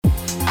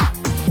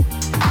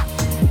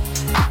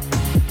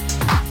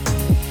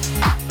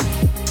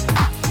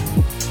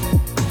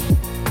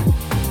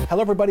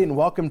Hello, everybody, and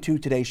welcome to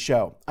today's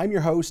show. I'm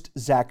your host,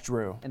 Zach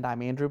Drew. And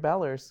I'm Andrew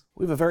Bellers.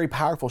 We have a very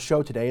powerful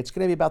show today. It's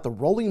going to be about the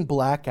rolling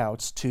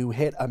blackouts to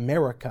hit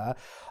America,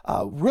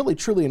 really,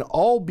 truly, and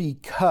all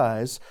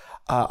because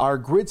our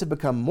grids have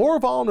become more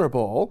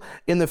vulnerable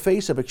in the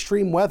face of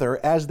extreme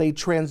weather as they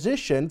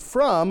transition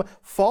from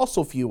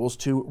fossil fuels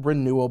to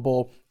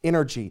renewable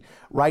energy.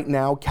 Right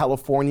now,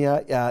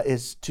 California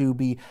is to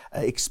be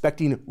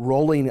expecting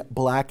rolling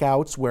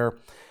blackouts where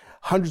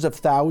hundreds of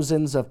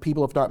thousands of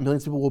people, if not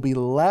millions of people, will be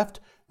left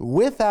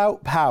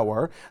without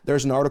power.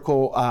 There's an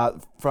article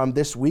from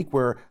this week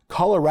where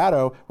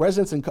Colorado,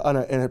 residents in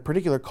a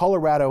particular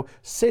Colorado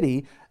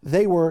city,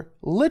 they were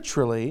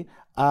literally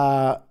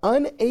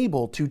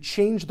unable to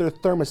change their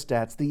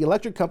thermostats. The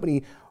electric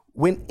company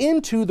went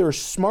into their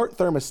smart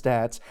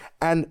thermostats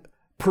and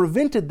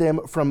prevented them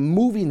from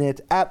moving it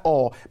at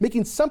all,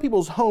 making some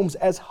people's homes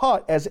as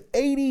hot as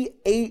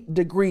 88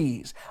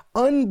 degrees.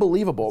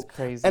 Unbelievable. That's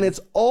crazy. And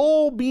it's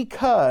all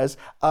because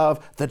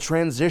of the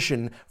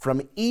transition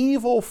from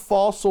evil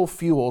fossil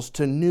fuels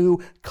to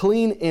new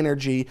clean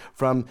energy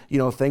from,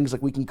 things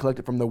like we can collect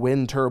it from the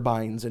wind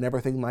turbines and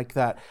everything like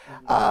that.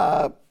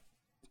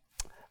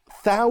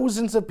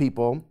 Thousands of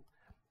people,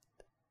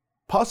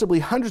 possibly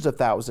hundreds of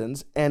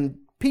thousands, and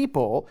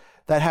people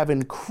that have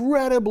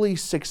incredibly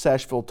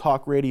successful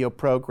talk radio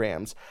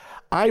programs.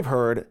 I've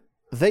heard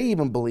they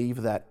even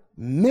believe that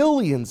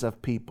millions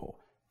of people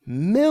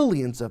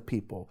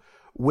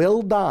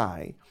will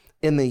die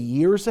in the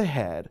years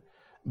ahead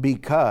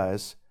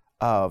because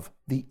of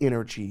the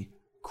energy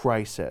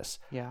crisis.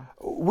 Yeah.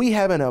 We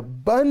have an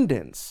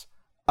abundance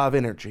of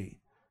energy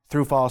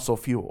through fossil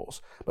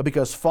fuels. But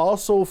because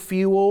fossil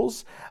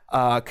fuels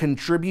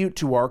contribute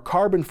to our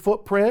carbon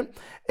footprint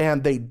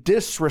and they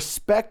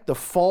disrespect the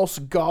false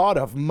god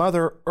of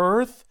Mother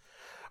Earth,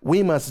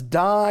 we must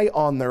die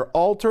on their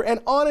altar.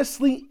 And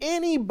honestly,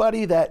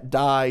 anybody that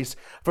dies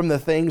from the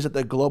things that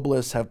the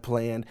globalists have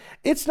planned,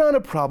 it's not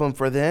a problem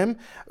for them.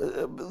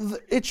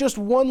 It's just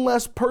one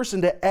less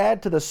person to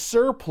add to the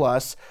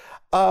surplus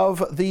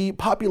of the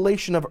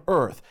population of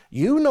Earth.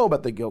 You know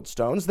about the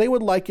Guildstones. They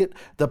would like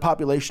the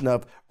population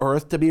of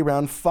Earth to be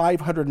around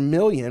 500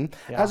 million,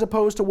 as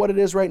opposed to what it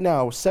is right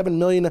now, 7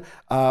 million,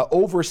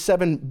 over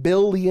 7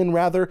 billion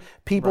rather,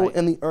 people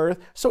in the Earth.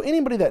 So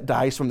anybody that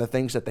dies from the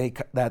things that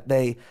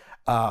they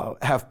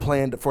have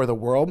planned for the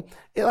world,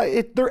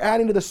 they're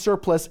adding to the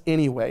surplus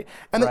anyway.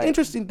 And the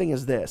interesting thing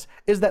is this,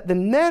 is that the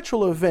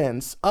natural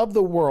events of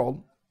the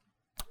world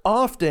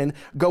often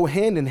go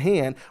hand in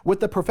hand with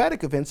the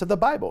prophetic events of the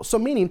Bible. So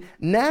meaning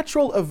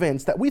natural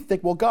events that we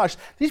think, well, gosh,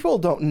 these people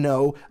don't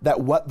know that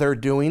what they're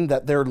doing,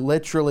 that they're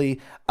literally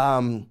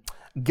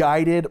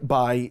guided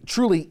by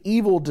truly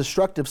evil,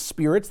 destructive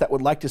spirits that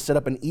would like to set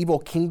up an evil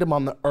kingdom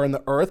on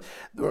the earth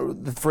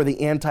for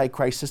the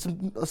Antichrist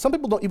system. Some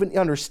people don't even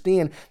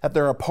understand that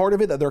they're a part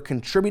of it, that they're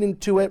contributing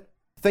to it.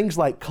 Things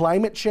like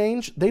climate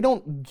change, they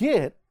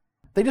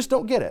just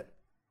don't get it.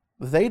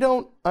 They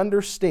don't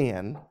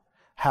understand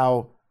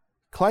how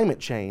climate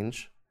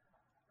change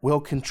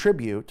will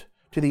contribute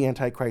to the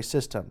Antichrist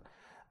system.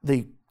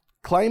 The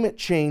climate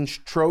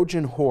change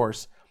Trojan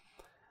horse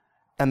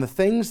and the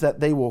things that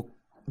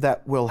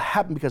will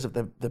happen because of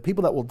the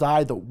people that will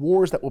die, the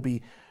wars that will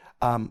be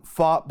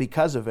fought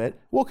because of it,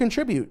 will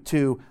contribute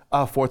to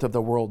a fourth of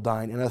the world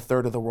dying and a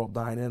third of the world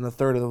dying and a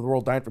third of the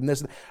world dying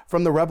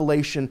from the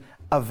Revelation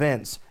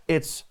events.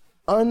 It's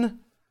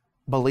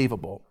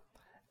unbelievable.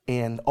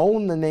 And all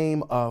in the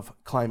name of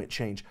climate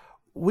change.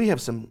 We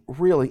have some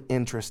really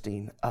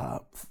interesting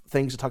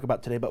things to talk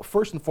about today, but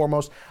first and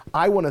foremost,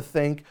 I want to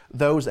thank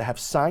those that have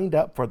signed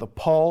up for the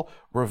Paul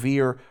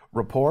Revere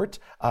Report.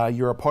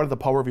 You're a part of the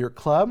Paul Revere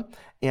Club,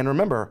 and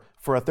remember,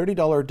 for a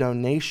 $30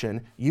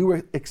 donation,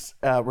 you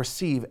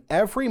receive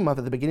every month,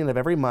 at the beginning of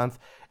every month,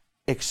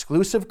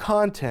 exclusive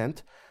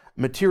content,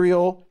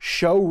 material,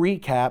 show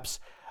recaps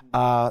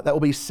that will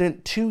be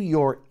sent to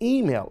your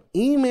email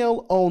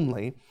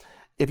only,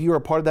 if you are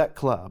a part of that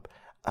club.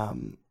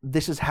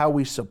 This is how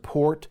we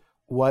support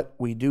what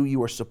we do.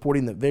 You are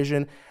supporting the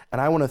vision. And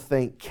I want to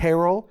thank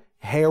Carol,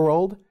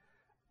 Harold,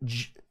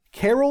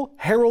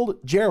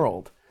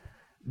 Gerald,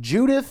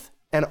 Judith,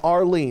 and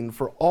Arlene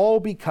for all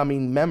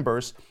becoming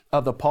members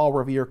of the Paul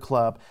Revere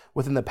Club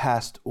within the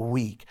past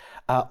week.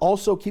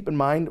 Also keep in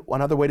mind,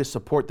 another way to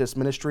support this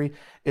ministry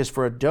is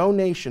for a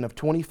donation of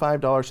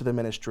 $25 to the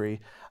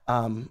ministry.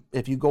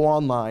 If you go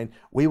online,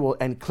 we will,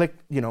 and click,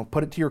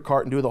 put it to your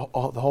cart and do the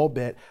whole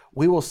bit,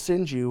 we will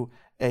send you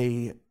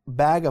a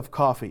bag of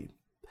coffee.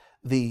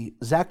 The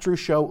Zach Drew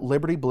Show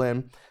Liberty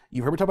Blend.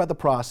 You've heard me talk about the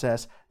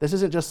process. This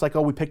isn't just like,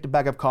 we picked a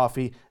bag of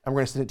coffee and we're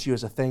going to send it to you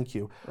as a thank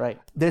you. Right.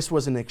 This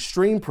was an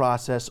extreme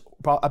process,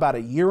 about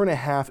a year and a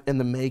half in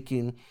the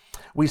making.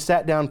 We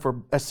sat down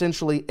for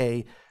essentially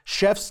a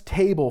chef's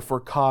table for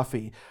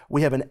coffee.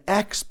 We have an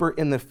expert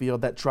in the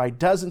field that tried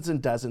dozens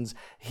and dozens.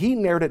 He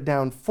narrowed it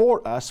down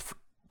for us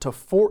to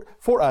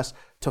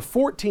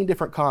 14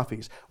 different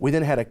coffees. We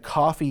then had a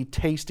coffee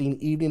tasting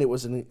evening. It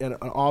was an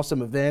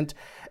awesome event,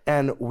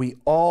 and we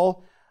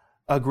all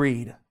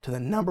agreed to the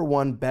number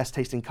one best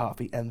tasting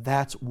coffee, and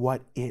that's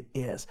what it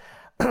is.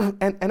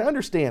 and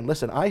understand,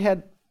 listen,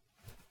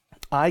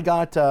 I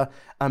got a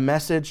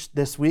message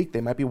this week.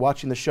 They might be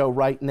watching the show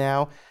right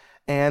now.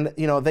 And,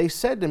 they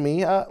said to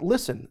me,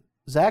 listen,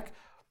 Zach,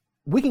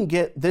 we can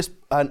get this,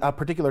 a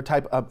particular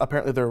type of,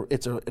 apparently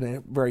it's a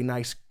very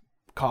nice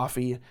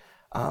coffee,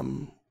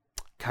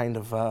 kind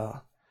of,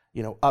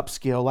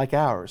 upscale like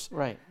ours.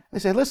 Right. They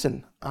say,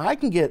 listen, I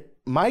can get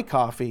my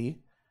coffee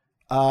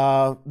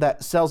that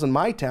sells in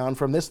my town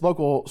from this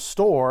local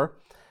store,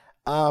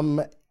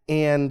 and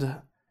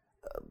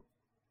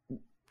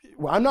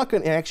I'm not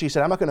going to, actually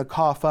said, I'm not going to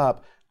cough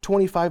up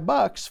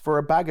 $25 for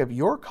a bag of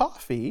your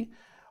coffee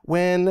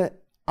when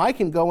I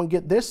can go and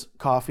get this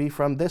coffee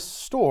from this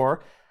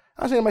store.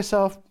 I was saying to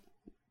myself,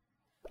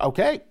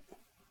 okay.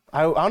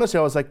 I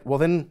was like, well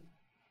then,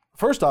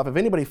 first off, if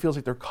anybody feels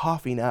like they're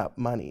coughing up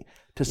money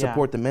to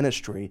support the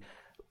ministry,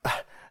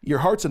 your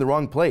heart's in the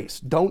wrong place.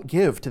 Don't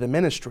give to the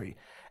ministry.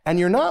 And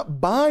you're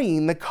not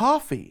buying the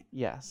coffee.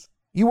 Yes.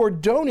 You are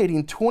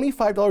donating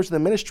 $25 to the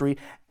ministry,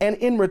 and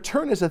in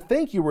return, as a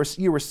thank you,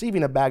 you're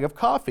receiving a bag of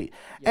coffee.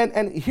 Yeah.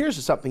 And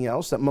here's something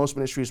else that most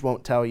ministries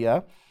won't tell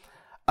you,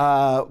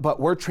 but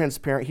we're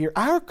transparent here.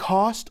 Our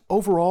cost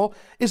overall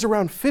is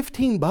around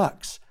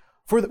 $15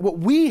 for what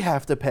we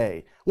have to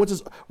pay.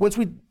 Once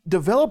we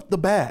develop the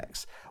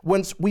bags,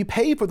 once we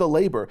pay for the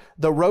labor,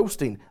 the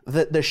roasting,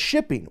 the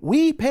shipping,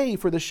 we pay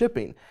for the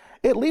shipping.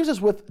 It leaves us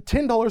with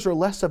 $10 or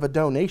less of a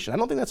donation. I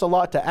don't think that's a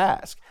lot to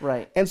ask.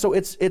 Right. And so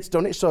it's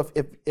donation. So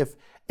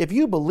if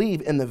you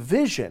believe in the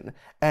vision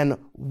and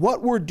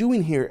what we're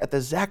doing here at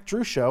the Zach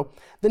Drew Show,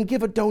 then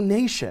give a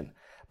donation.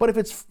 But if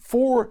it's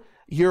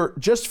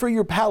just for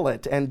your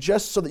palate and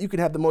just so that you can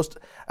have the most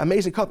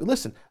amazing coffee,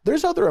 listen,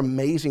 there's other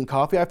amazing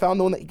coffee. I found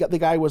the one that the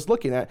guy was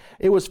looking at.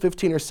 It was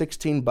 $15 or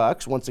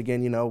 $16. Once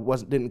again,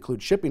 didn't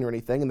include shipping or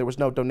anything, and there was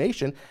no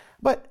donation.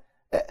 But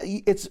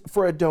it's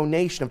for a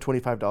donation of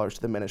 $25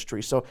 to the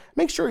ministry. So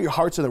make sure your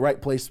heart's in the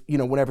right place,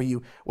 whenever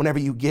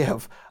you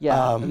give.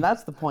 Yeah, and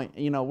that's the point.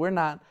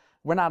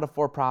 We're not a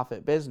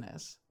for-profit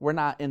business. We're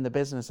not in the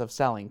business of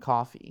selling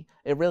coffee.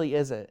 It really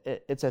is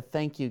it's a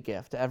thank you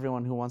gift to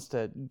everyone who wants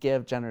to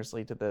give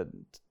generously to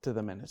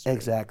the ministry.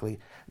 Exactly.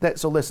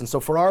 So listen,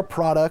 so for our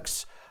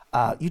products,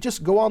 you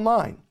just go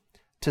online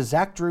to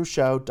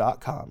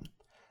zachdrewshow.com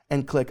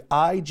and click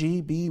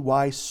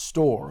IGBY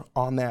store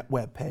on that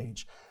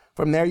webpage.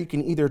 From there, you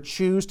can either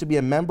choose to be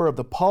a member of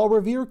the Paul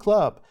Revere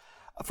Club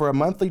for a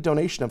monthly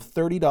donation of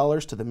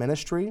 $30 to the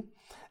ministry.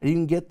 And you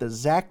can get the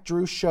Zach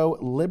Drew Show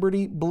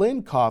Liberty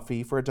Blend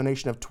Coffee for a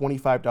donation of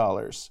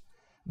 $25.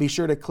 Be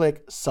sure to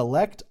click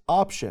Select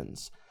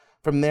Options.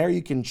 From there,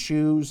 you can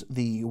choose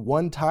the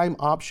one-time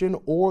option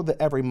or the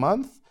every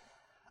month.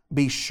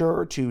 Be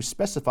sure to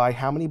specify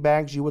how many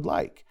bags you would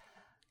like.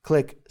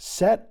 Click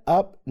Set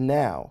Up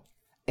Now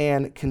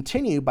and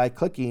continue by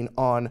clicking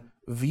on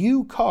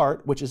View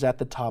Cart, which is at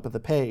the top of the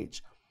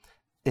page.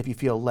 If you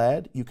feel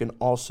led, you can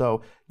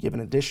also give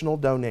an additional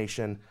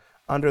donation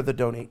under the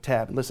Donate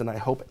tab. Listen, I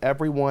hope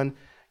everyone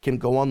can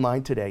go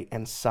online today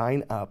and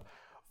sign up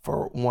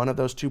for one of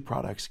those two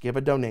products, give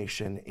a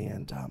donation,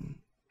 and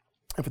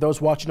for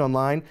those watching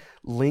online,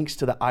 links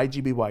to the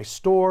IGBY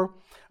store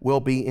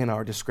will be in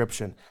our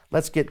description.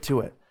 Let's get to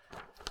it.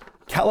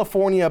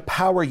 California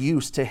power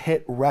use to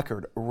hit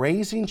record,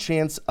 raising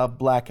chance of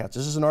blackouts.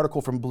 This is an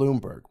article from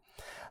Bloomberg.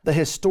 The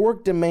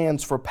historic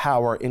demands for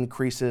power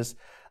increases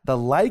the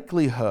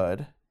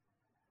likelihood,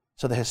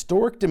 so the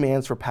historic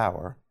demands for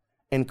power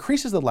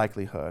increases the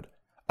likelihood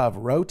of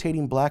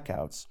rotating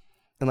blackouts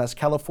unless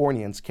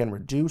Californians can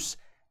reduce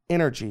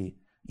energy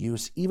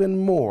use even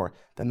more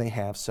than they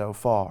have so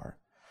far.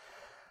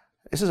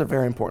 This is a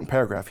very important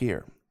paragraph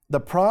here. The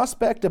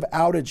prospect of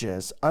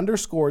outages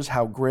underscores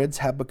how grids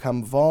have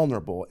become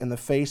vulnerable in the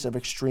face of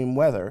extreme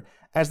weather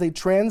as they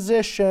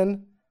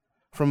transition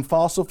from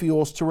fossil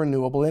fuels to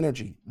renewable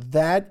energy.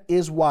 That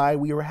is why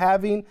we are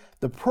having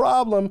the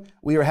problem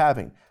we are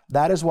having.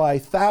 That is why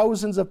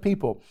thousands of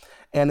people,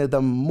 and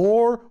the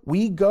more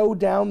we go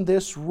down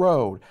this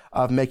road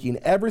of making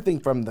everything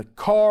from the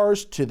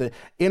cars to the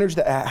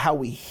energy, how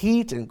we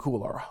heat and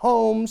cool our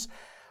homes,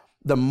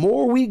 the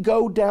more we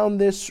go down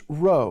this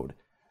road,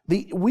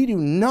 we do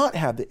not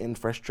have the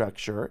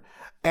infrastructure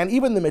and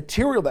even the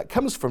material that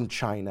comes from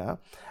China.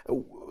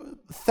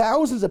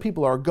 Thousands of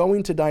people are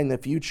going to die in the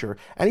future.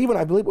 And even,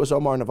 I believe it was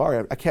Omar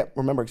Navarre, I can't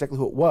remember exactly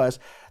who it was,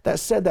 that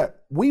said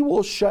that we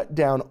will shut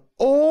down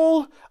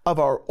all of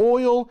our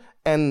oil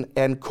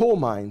and coal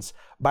mines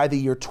by the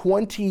year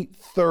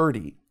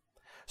 2030.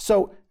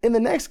 So in the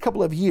next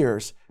couple of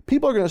years,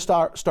 people are going to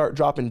start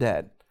dropping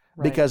dead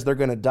because they're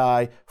going to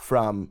die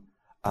from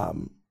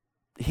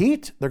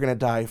heat, they're going to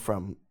die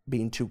from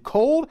being too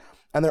cold,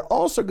 and they're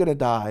also going to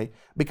die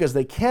because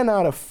they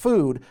cannot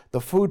afford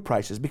the food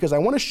prices. Because I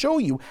want to show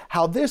you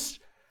how this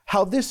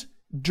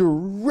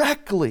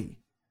directly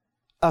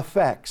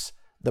affects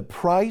the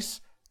price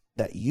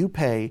that you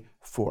pay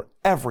for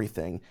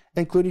everything,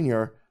 including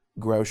your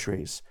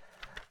groceries.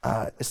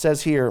 It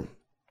says here,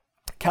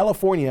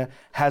 California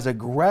has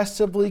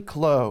aggressively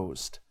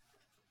closed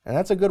and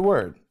that's a good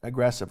word,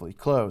 aggressively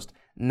closed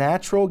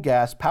natural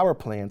gas power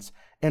plants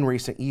in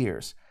recent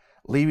years,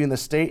 leaving the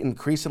state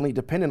increasingly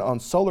dependent on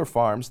solar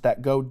farms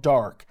that go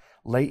dark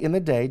late in the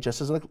day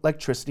just as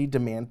electricity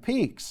demand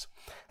peaks.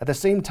 At the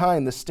same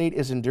time, the state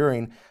is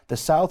enduring the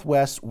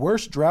Southwest's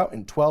worst drought in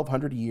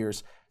 1,200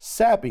 years,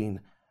 sapping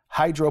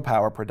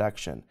hydropower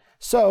production.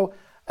 So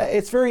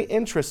it's very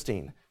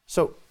interesting.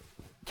 So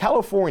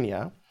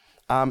California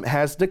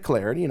has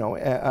declared,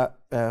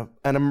 an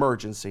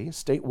emergency,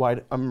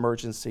 statewide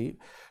emergency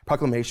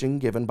proclamation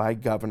given by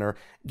Governor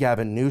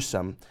Gavin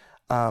Newsom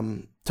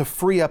to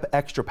free up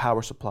extra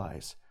power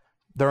supplies.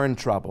 They're in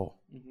trouble.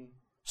 Mm-hmm.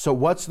 So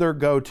what's their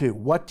go-to?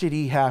 What did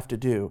he have to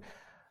do?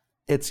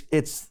 It's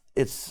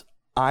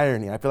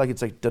irony. I feel like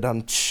it's like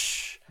da-dum.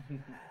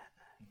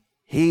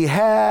 He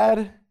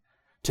had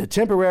to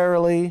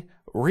temporarily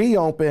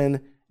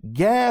reopen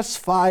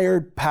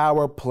gas-fired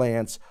power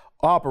plants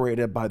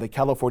operated by the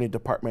California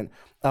Department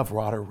of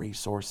Water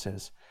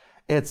Resources.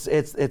 It's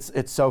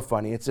so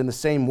funny. It's in the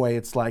same way.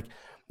 It's like,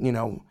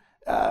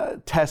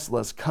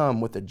 Teslas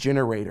come with a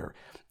generator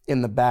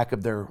in the back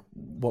of their,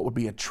 what would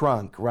be a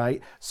trunk,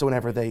 right? So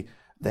whenever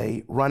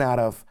they run out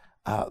of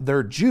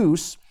their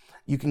juice,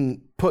 you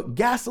can put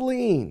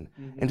gasoline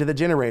into the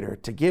generator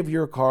to give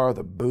your car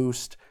the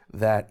boost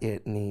that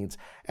it needs.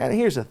 And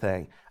here's the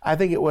thing. I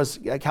think it was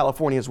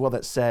California as well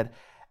that said,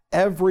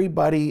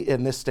 everybody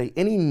in this state,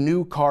 any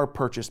new car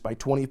purchased by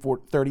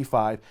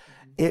 2035,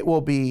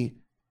 you'll be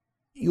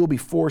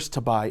forced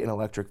to buy an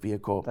electric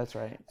vehicle. That's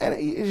right. And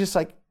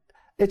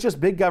it's just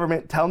big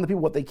government telling the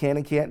people what they can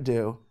and can't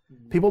do.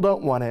 People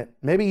don't want it.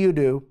 Maybe you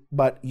do,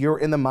 but you're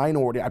in the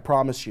minority, I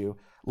promise you.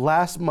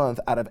 Last month,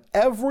 out of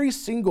every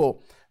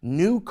single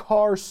new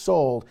car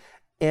sold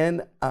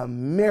in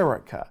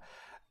America,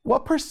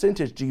 what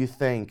percentage do you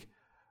think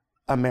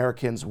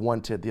Americans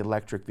wanted the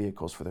electric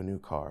vehicles for their new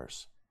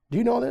cars? Do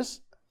you know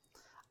this?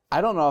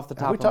 I don't know off the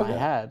top of my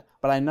head,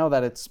 but I know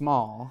that it's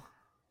small.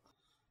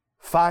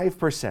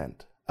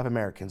 5% of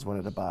Americans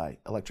wanted to buy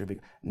electric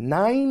vehicles.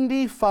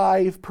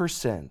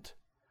 95%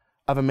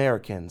 of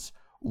Americans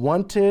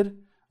wanted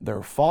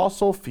their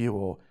fossil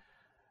fuel,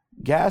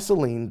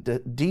 gasoline,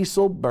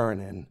 diesel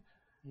burning,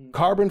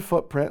 carbon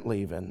footprint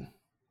leaving,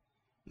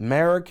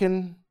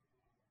 American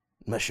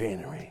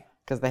machinery.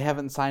 Because they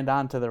haven't signed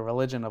on to the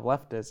religion of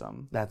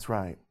leftism. That's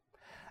right.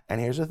 And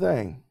here's the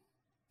thing.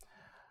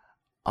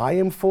 I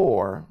am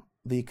for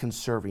the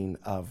conserving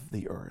of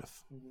the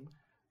earth. Mm-hmm.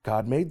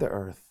 God made the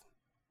earth.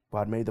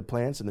 God made the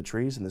plants and the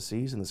trees and the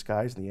seas and the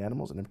skies and the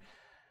animals.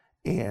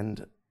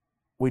 And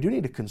we do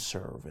need to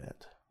conserve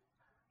it.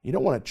 You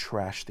don't want to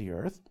trash the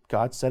earth.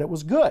 God said it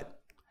was good.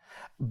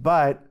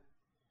 But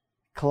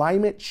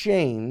climate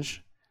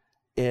change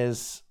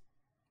is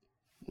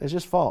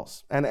just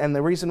false. And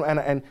the reason,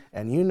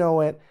 and you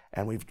know it,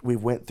 and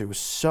we've went through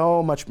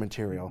so much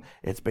material.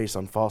 It's based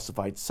on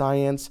falsified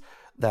science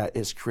that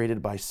is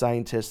created by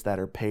scientists that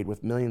are paid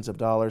with millions of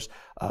dollars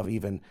of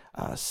even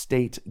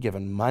state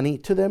given money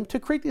to them to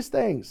create these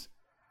things.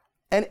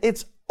 And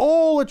it's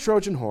all a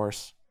Trojan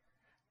horse.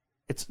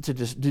 It's to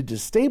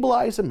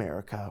destabilize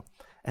America,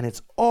 and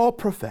it's all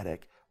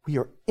prophetic. We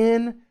are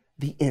in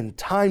the end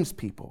times,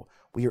 people.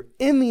 We are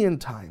in the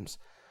end times.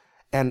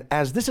 And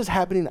as this is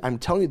happening, I'm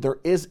telling you,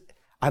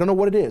 I don't know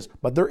what it is,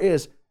 but there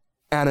is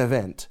an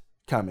event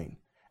coming,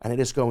 and it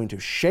is going to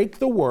shake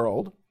the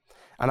world.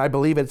 And I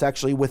believe it's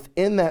actually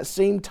within that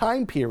same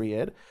time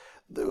period.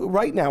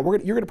 Right now, you're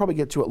going to probably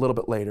get to it a little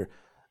bit later.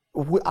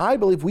 I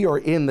believe we are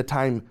in the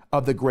time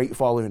of the great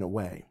falling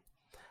away.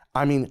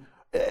 I mean,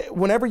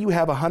 whenever you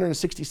have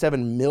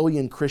 167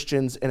 million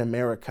Christians in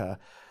America,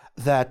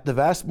 that the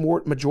vast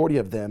majority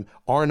of them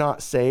are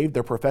not saved,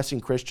 they're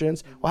professing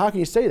Christians. Well, how can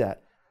you say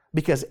that?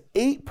 Because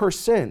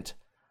 8%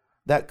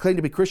 that claim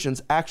to be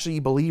Christians actually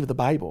believe the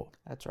Bible.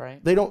 That's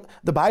right. They don't.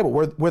 The Bible,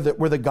 where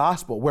the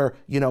gospel, where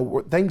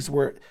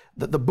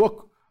the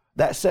book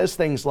that says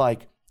things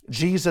like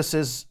Jesus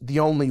is the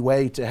only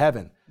way to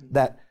heaven,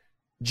 that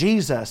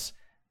Jesus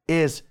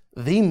is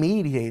the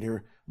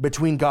mediator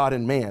between God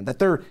and man, that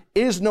there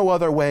is no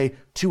other way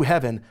to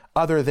heaven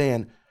other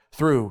than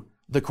through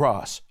the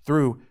cross,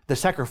 through the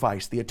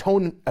sacrifice, the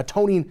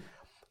atoning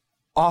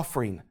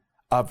offering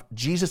of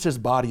Jesus's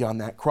body on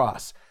that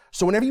cross.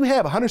 So whenever you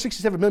have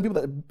 167 million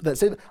people that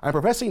say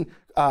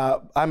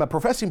I'm a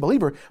professing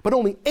believer, but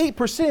only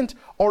 8%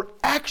 are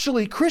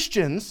actually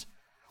Christians,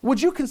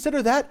 would you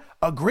consider that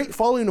a great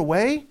falling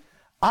away?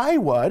 I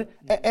would.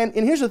 And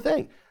here's the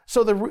thing.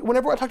 So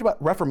whenever I talked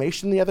about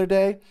Reformation the other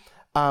day,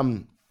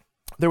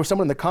 there was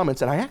someone in the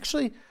comments, and I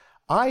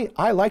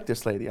like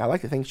this lady. I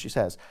like the things she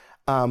says.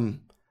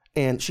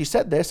 And she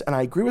said this, and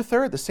I agree with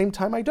her. At the same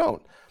time, I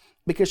don't.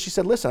 Because she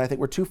said, listen, I think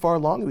we're too far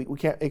along. We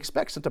can't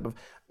expect some type of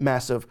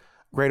massive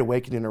great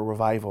awakening or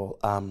revival.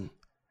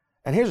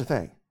 And here's the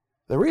thing.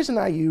 The reason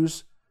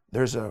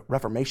there's a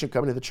Reformation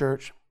coming to the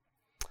church,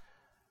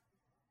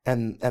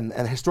 and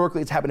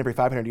historically it's happened every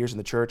 500 years in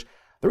the church.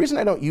 The reason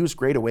I don't use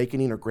great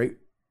awakening or great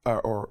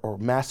or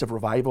massive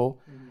revival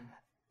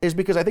is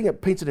because I think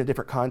it paints it in a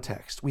different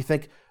context. We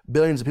think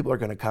billions of people are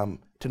going to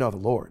come to know the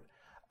Lord.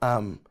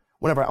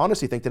 whenever I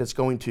honestly think that it's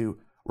going to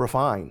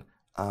refine,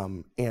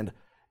 and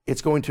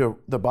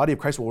the body of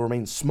Christ will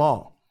remain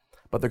small,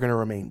 but they're going to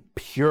remain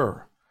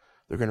pure.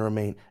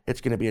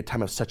 It's going to be a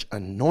time of such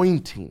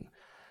anointing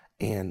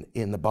and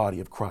in the body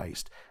of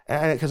Christ.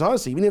 And because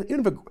honestly,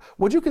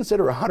 would you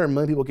consider 100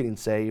 million people getting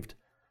saved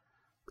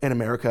in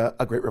America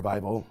a great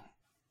revival?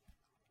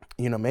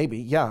 Maybe,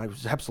 yeah,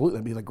 absolutely.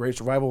 It'd be the greatest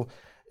revival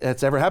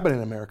that's ever happened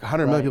in America.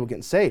 100 million people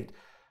getting saved.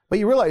 But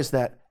you realize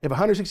that if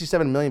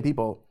 167 million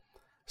people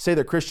say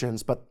they're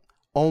Christians, but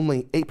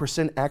only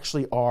 8%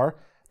 actually are,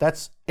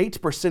 that's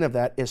 8% of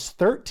that is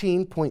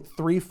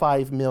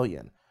 13.35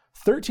 million.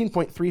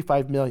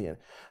 13.35 million.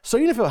 So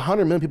even if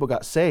 100 million people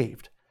got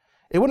saved,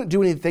 it wouldn't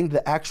do anything to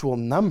the actual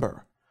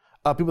number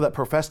of people that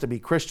profess to be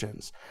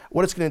Christians.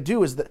 What it's going to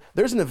do is that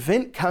there's an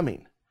event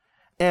coming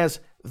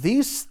as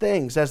these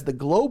things, as the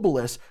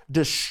globalists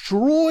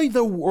destroy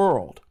the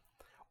world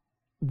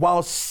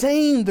while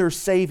saying they're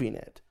saving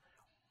it.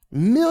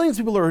 Millions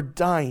of people are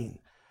dying.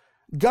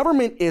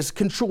 Government is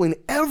controlling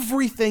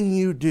everything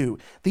you do.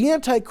 The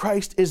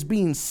Antichrist is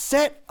being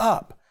set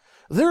up.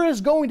 There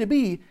is going to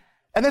be,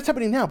 and that's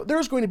happening now, but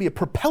there's going to be a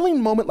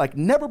propelling moment like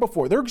never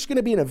before. There's going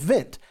to be an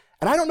event,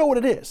 and I don't know what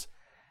it is.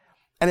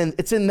 And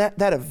it's in that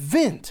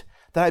event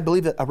that I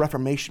believe that a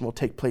reformation will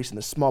take place in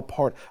the small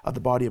part of the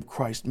body of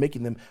Christ,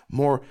 making them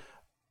more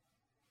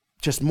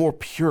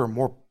pure,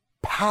 more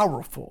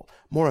powerful,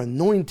 more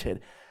anointed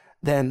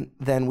than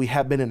we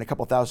have been in a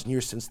couple thousand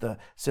years since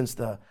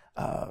the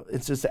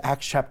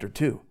Acts chapter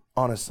 2,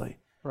 honestly.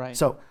 Right.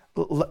 So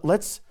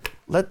let's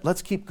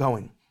keep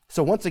going.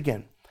 So once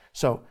again,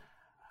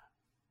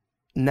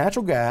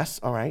 natural gas,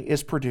 all right,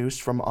 is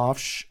produced from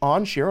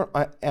onshore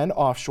and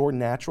offshore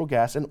natural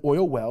gas and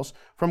oil wells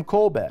from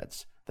coal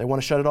beds. They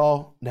want to shut it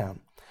all down.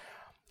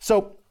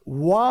 So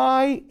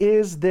why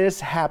is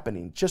this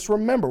happening? Just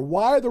remember,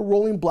 why are there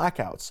rolling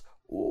blackouts?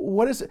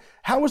 What is it?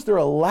 How is there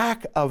a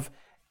lack of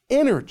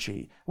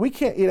energy? We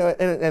can't,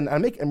 and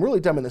I'm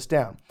really dumbing this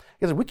down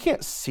because we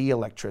can't see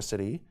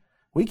electricity.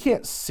 We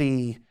can't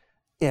see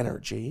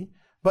energy.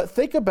 But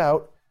think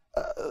about,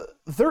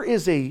 there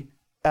is an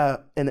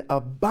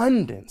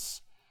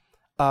abundance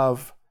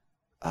of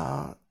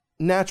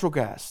natural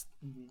gas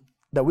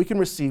that we can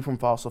receive from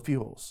fossil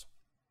fuels.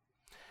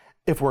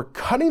 If we're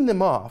cutting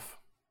them off,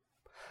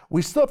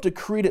 we still have to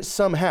create it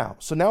somehow.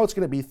 So now it's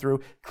going to be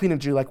through clean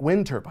energy like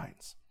wind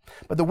turbines.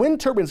 But the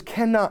wind turbines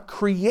cannot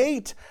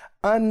create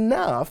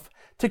enough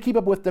to keep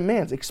up with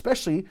demands,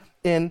 especially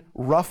in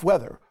rough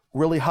weather,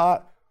 really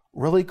hot,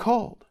 really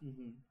cold.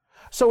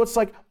 So it's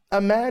like,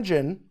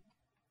 imagine,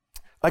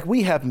 like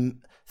we have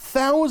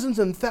thousands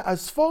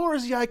as far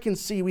as the eye can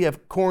see, we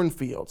have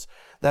cornfields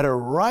that are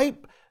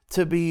ripe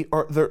to be,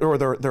 or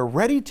they're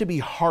ready to be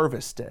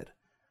harvested,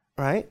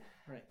 right?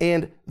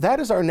 And that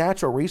is our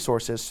natural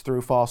resources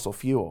through fossil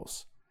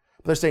fuels.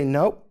 But they're saying,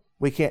 nope,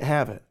 we can't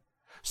have it.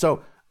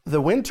 So the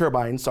wind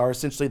turbines are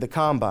essentially the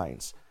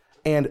combines,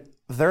 and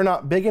they're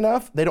not big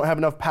enough. They don't have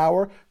enough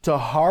power to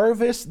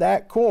harvest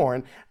that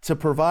corn to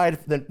provide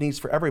the needs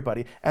for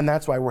everybody. And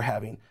that's why we're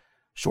having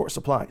short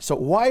supply. So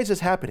why is this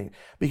happening?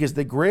 Because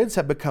the grids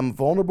have become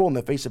vulnerable in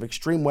the face of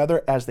extreme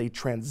weather as they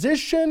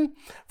transition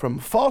from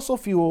fossil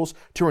fuels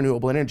to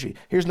renewable energy.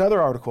 Here's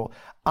another article.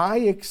 I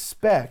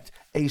expect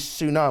a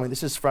tsunami.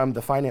 This is from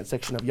the finance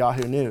section of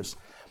Yahoo News.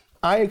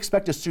 I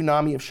expect a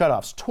tsunami of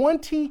shutoffs.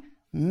 20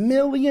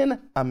 million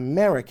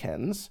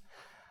Americans,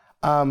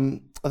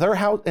 their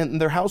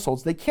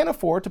households, they can't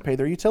afford to pay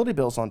their utility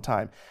bills on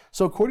time.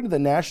 So according to the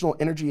National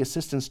Energy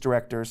Assistance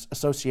Directors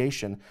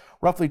Association,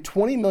 roughly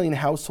 20 million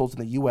households in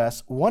the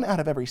U.S., 1 out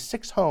of every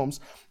 6 homes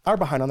are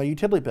behind on their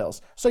utility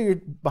bills. So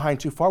you're behind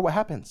too far, what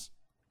happens?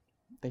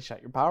 They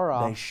shut your power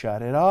off. They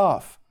shut it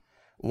off.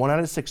 1 out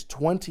of 6,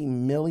 20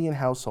 million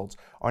households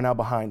are now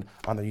behind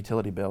on their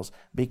utility bills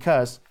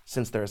because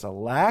since there's a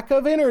lack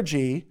of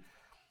energy,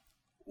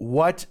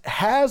 what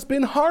has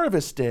been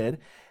harvested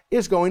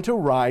is going to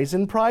rise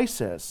in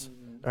prices,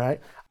 right?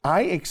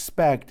 I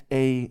expect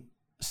a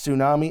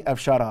tsunami of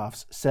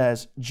shutoffs,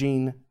 says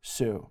Jean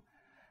Su,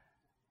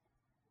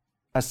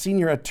 a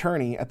senior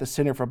attorney at the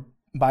Center for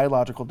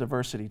Biological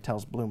Diversity,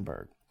 tells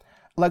Bloomberg.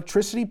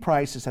 Electricity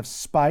prices have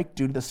spiked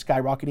due to the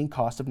skyrocketing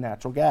cost of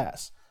natural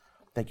gas.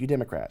 Thank you,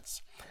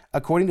 Democrats.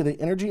 According to the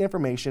Energy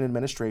Information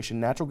Administration,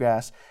 natural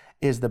gas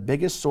is the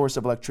biggest source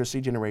of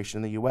electricity generation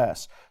in the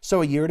U.S.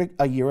 So a year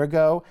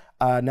ago,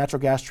 natural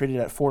gas traded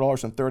at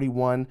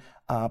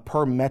 $4.31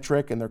 per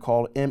metric, and they're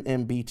called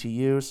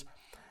MMBTUs.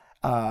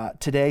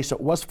 Today, so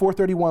it was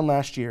 $4.31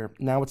 last year.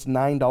 Now it's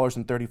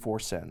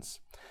 $9.34.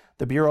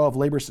 The Bureau of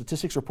Labor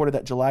Statistics reported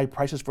that July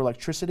prices for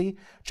electricity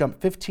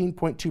jumped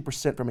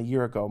 15.2% from a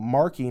year ago,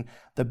 marking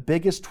the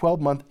biggest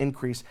 12-month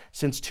increase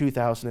since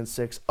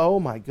 2006. Oh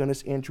my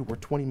goodness, Andrew, we're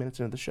 20 minutes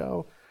into the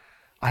show.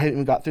 I haven't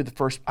even got through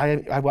I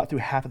got through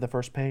half of the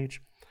first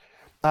page.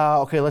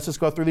 Okay, let's just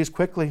go through these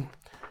quickly.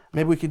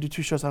 Maybe we can do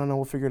 2 shows. I don't know.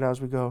 We'll figure it out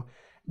as we go.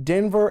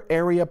 Denver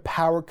Area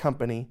Power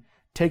Company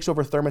takes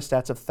over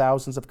thermostats of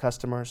thousands of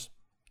customers.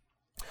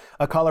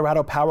 A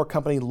Colorado power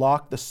company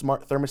locked the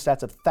smart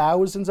thermostats of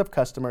thousands of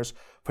customers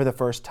for the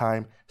first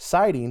time,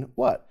 citing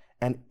what?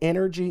 An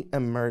energy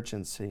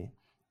emergency.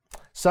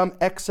 Some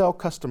XL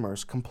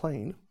customers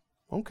complained,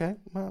 okay,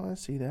 well, I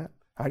see that,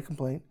 I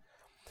complain,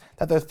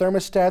 that their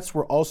thermostats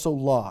were also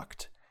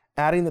locked,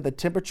 adding that the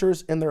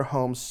temperatures in their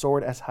homes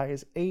soared as high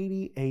as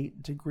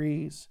 88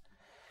 degrees.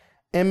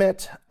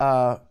 Emmett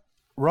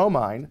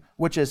Romine,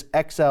 which is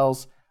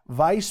XL's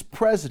vice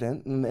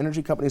president, and the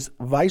energy company's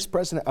vice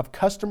president of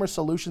customer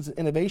solutions and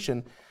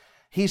innovation,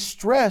 he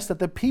stressed that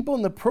the people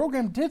in the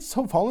program did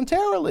so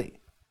voluntarily.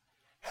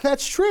 And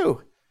that's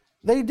true.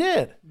 They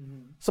did.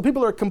 Mm-hmm. So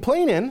people are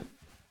complaining.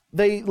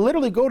 They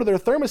literally go to their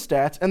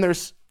thermostats, and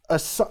there's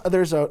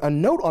a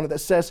note on it that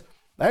says,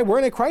 hey, we're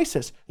in a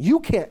crisis. You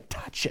can't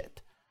touch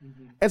it.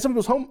 Mm-hmm. And some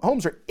people's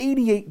homes are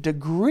 88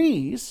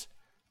 degrees.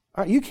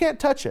 All right, you can't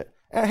touch it.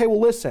 And hey, well,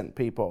 listen,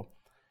 people.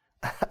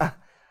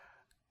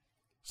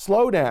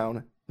 Slow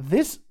down.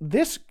 They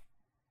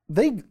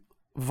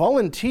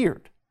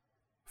volunteered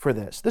for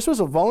this. This was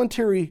a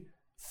voluntary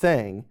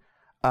thing.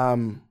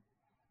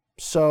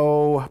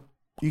 So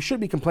you should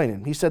be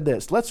complaining. He said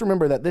this, let's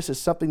remember that this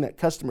is something that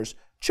customers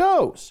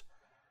chose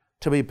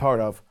to be part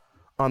of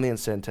on the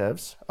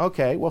incentives.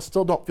 Okay, well,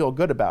 still don't feel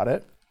good about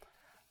it.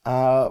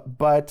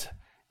 But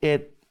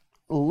it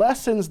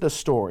lessens the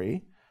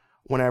story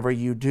whenever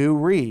you do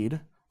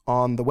read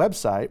on the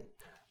website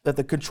that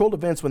the controlled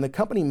events, when the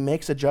company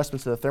makes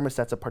adjustments to the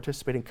thermostats of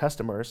participating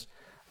customers,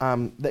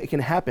 that it can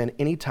happen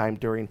anytime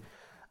during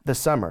the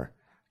summer.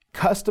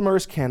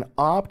 Customers can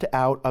opt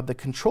out of the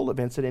control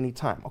events at any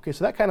time. Okay,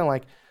 so that kind of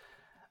like,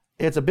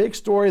 it's a big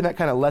story, and that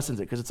kind of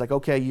lessens it, because it's like,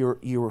 okay,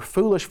 you were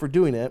foolish for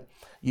doing it.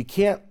 You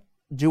can't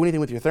do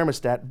anything with your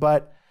thermostat,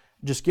 but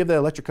just give the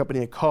electric company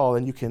a call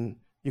and you can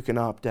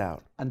opt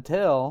out.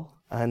 Until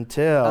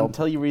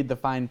you read the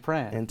fine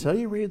print. Until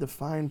you read the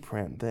fine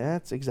print.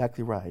 That's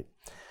exactly right.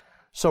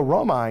 So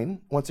Romine,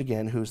 once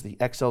again, who's the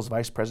XL's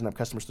vice president of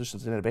customer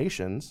solutions and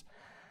innovations,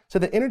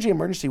 said the energy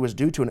emergency was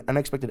due to an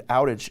unexpected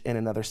outage in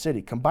another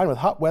city, combined with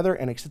hot weather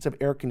and extensive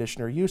air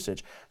conditioner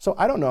usage. So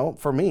I don't know,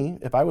 for me,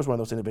 if I was one of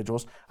those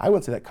individuals, I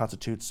wouldn't say that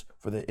constitutes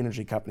for the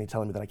energy company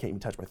telling me that I can't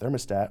even touch my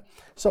thermostat.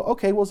 So,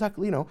 okay, well,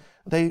 exactly,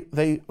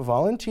 they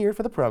volunteered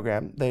for the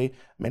program. They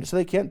made it so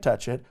they can't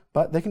touch it,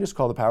 but they can just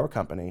call the power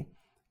company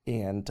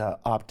and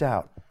opt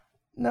out.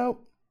 No,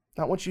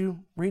 not once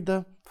you read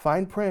the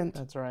fine print.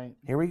 That's right.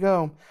 Here we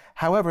go.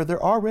 However,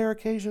 there are rare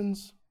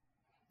occasions,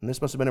 and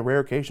this must have been a rare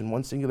occasion,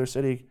 one singular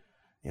city,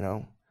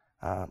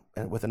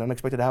 with an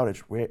unexpected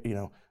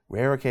outage,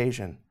 rare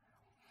occasion.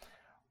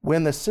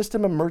 When the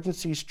system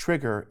emergencies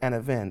trigger an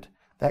event,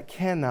 that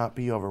cannot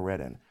be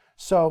overridden.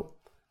 So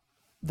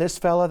this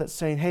fella that's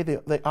saying, hey,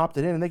 they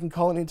opted in and they can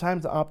call any time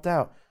to opt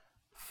out.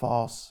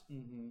 False.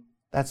 Mm-hmm.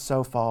 That's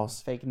so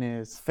false. Fake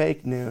news.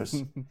 Fake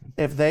news.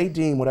 If they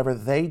deem whatever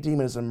they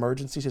deem as an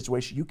emergency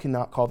situation, you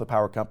cannot call the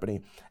power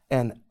company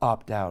and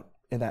opt out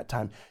in that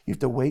time. You have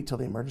to wait till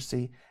the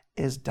emergency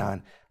is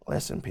done.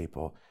 Listen,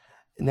 people,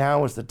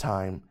 now is the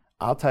time.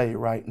 I'll tell you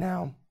right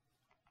now.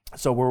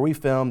 So where we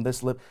film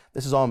this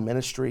is all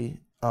ministry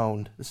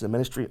owned. This is a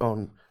ministry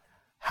owned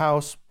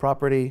house,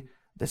 property.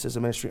 This is a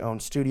ministry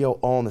owned studio,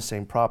 all on the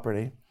same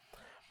property.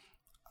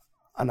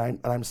 And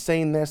I'm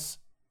saying this,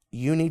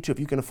 you need to, if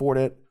you can afford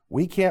it.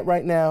 We can't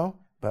right now,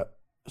 but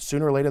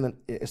sooner or later,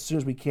 as soon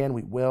as we can,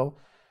 we will.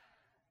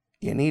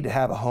 You need to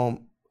have a whole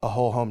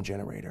home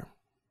generator.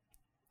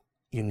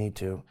 You need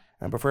to,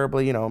 and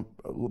preferably,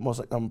 most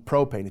like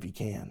propane if you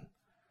can.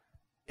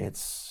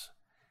 It's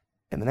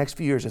in the next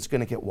few years, it's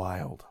going to get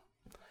wild.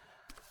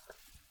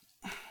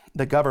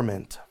 The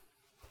government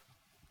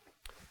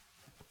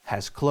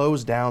has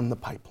closed down the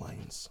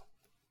pipelines,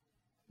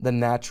 the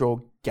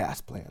natural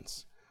gas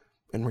plants,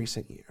 in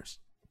recent years.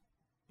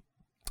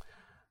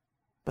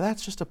 But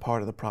that's just a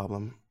part of the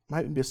problem.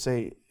 Might even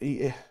say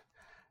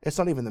it's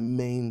not even the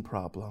main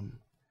problem.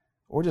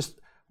 Or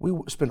we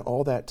spend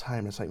all that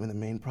time, it's not even the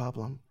main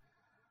problem.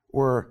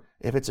 Or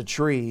if it's a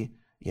tree,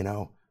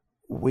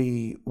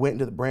 we went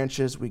into the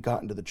branches, we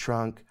got into the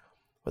trunk.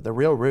 But the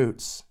real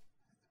roots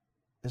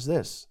is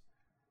this.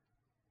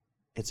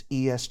 It's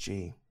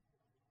ESG.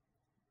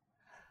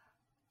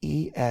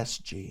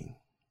 ESG. And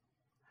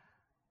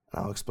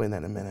I'll explain that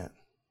in a minute.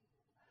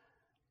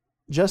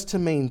 Just to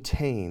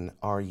maintain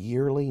our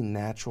yearly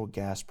natural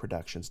gas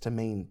productions, there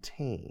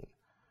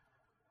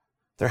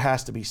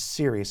has to be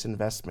serious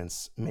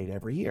investments made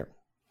every year.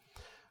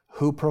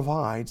 Who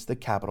provides the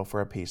capital for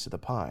a piece of the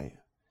pie,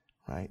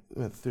 right?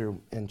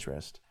 Through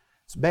interest.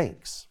 It's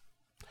banks.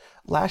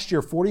 Last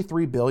year,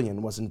 $43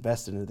 billion was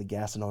invested into the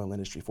gas and oil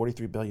industry.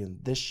 $43 billion.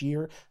 This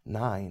year,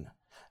 $9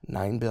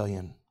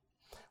 billion.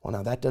 Well,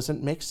 now that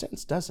doesn't make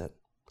sense, does it?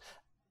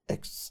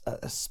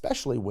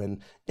 Especially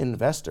when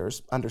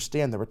investors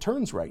understand the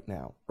returns right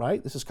now,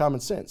 right? This is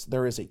common sense.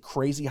 There is a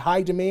crazy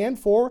high demand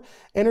for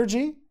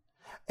energy,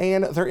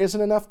 and there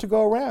isn't enough to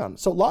go around.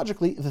 So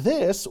logically,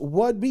 this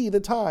would be the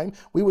time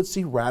we would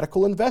see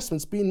radical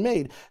investments being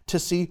made to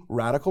see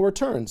radical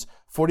returns.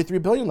 43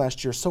 billion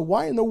last year. So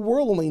why in the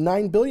world only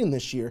 9 billion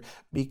this year?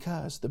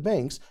 Because the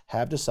banks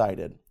have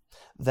decided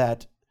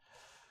that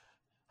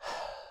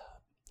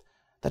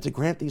to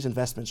grant these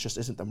investments just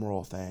isn't the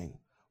moral thing.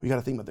 We got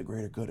to think about the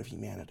greater good of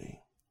humanity.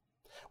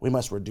 We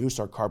must reduce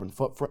our carbon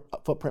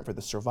footprint for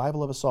the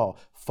survival of us all.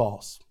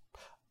 False.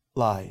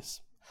 Lies.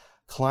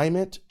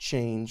 Climate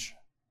change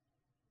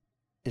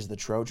is the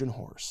Trojan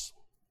horse.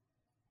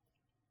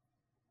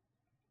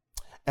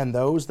 And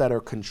those that are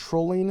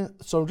controlling,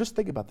 so just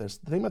think about this.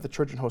 Think about the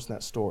Trojan horse in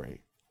that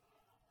story.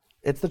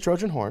 It's the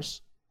Trojan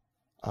horse,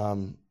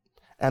 and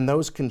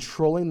those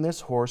controlling this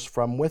horse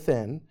from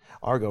within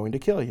are going to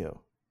kill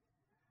you.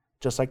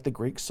 Just like the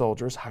Greek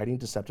soldiers hiding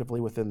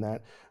deceptively within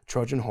that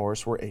Trojan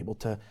horse were able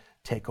to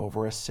take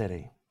over a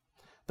city.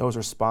 Those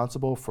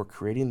responsible for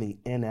creating the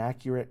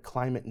inaccurate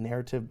climate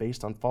narrative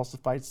based on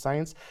falsified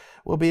science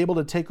will be able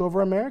to take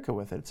over America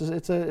with it.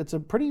 It's a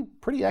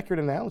pretty accurate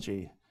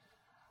analogy.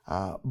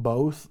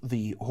 Both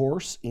the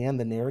horse and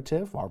the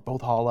narrative are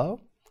both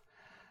hollow.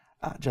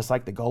 Just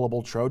like the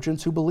gullible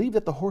Trojans who believed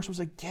that the horse was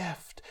a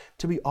gift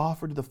to be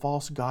offered to the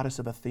false goddess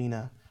of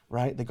Athena,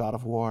 right? The god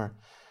of war.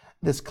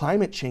 This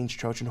climate change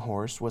Trojan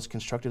horse was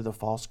constructed to the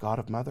false god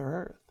of Mother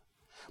Earth.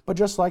 But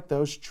just like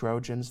those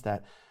Trojans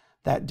that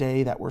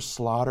day that were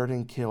slaughtered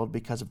and killed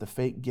because of the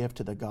fake gift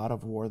to the god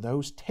of war,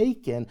 those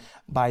taken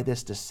by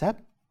this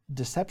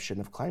deception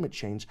of climate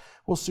change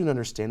will soon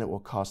understand it will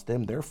cost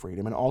them their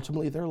freedom and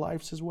ultimately their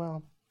lives as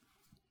well.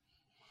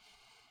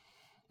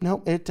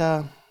 No, it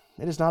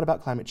is not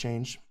about climate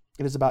change.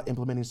 It is about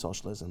implementing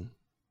socialism.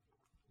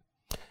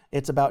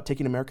 It's about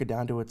taking America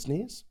down to its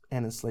knees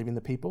and enslaving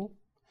the people.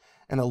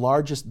 And the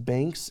largest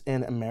banks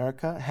in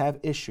America have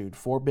issued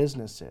for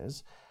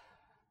businesses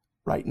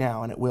right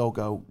now, and it will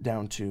go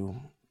down to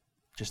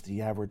just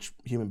the average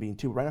human being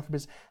too. Right now for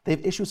business,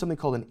 they've issued something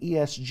called an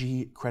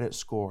ESG credit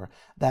score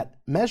that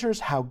measures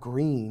how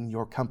green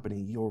your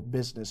company, your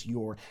business,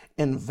 your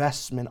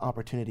investment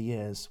opportunity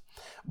is,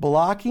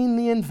 blocking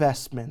the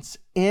investments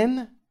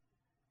in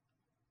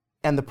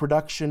and the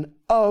production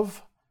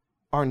of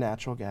our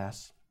natural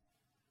gas.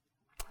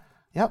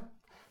 Yep.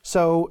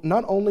 So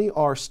not only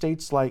are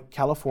states like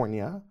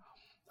California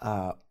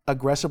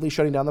aggressively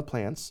shutting down the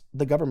plants,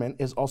 the government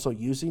is also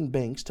using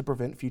banks to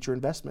prevent future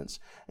investments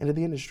into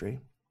the industry.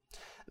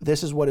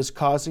 This is what is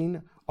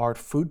causing our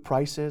food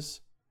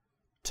prices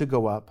to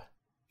go up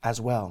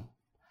as well.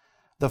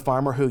 The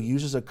farmer who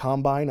uses a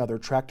combine, other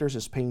tractors,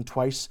 is paying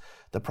twice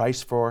the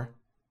price for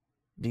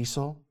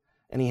diesel,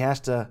 and he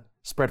has to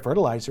spread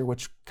fertilizer,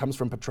 which comes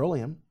from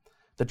petroleum.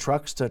 The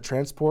trucks to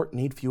transport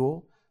need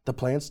fuel. The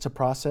plants to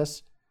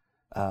process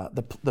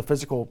the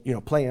physical,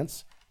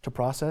 plants to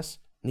process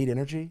need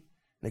energy,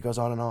 and it goes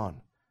on and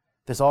on.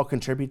 This all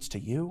contributes to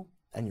you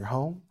and your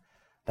home.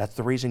 That's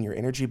the reason your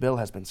energy bill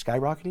has been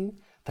skyrocketing.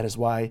 That is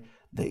why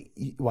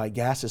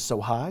gas is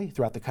so high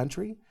throughout the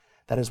country.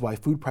 That is why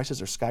food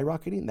prices are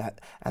skyrocketing.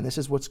 And this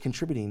is what's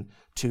contributing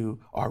to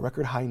our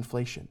record high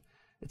inflation.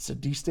 It's a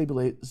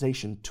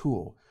destabilization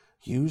tool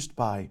used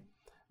by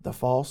the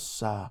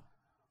false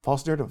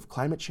narrative of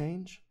climate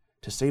change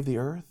to save the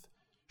earth,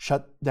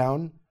 shut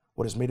down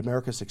what has made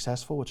America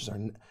successful, which is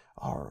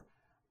our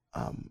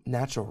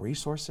natural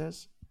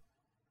resources.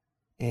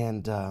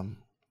 And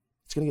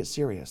it's going to get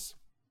serious.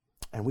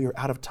 And we are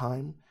out of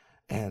time.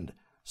 And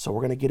so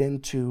we're going to get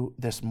into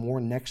this more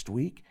next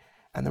week.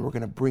 And then we're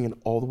going to bring it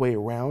all the way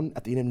around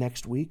at the end of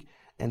next week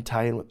and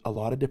tie in with a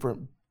lot of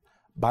different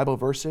Bible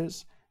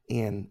verses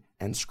and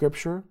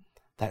scripture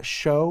that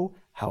show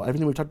how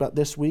everything we've talked about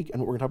this week and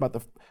what we're going to talk about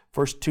the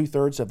first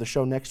 2/3 of the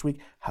show next week,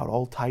 how it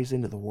all ties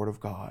into the Word of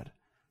God,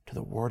 to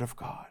the Word of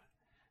God.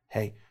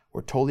 Hey,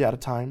 we're totally out of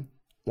time.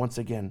 Once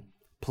again,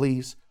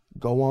 please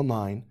go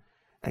online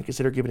and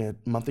consider giving a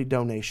monthly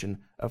donation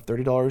of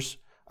 $30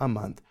 a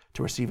month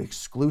to receive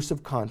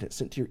exclusive content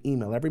sent to your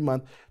email every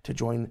month to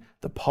join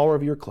the Paul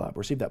Revere Club,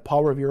 receive that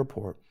Paul Revere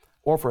report,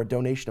 or for a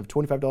donation of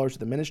 $25 to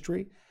the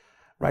ministry.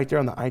 Right there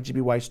on the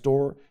IGBY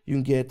store, you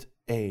can get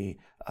a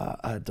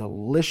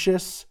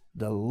delicious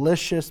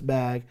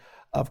bag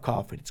of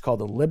coffee. It's called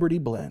the Liberty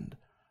Blend.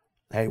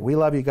 Hey, we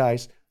love you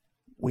guys.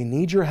 We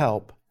need your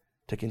help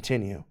to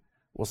continue.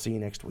 We'll see you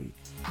next week.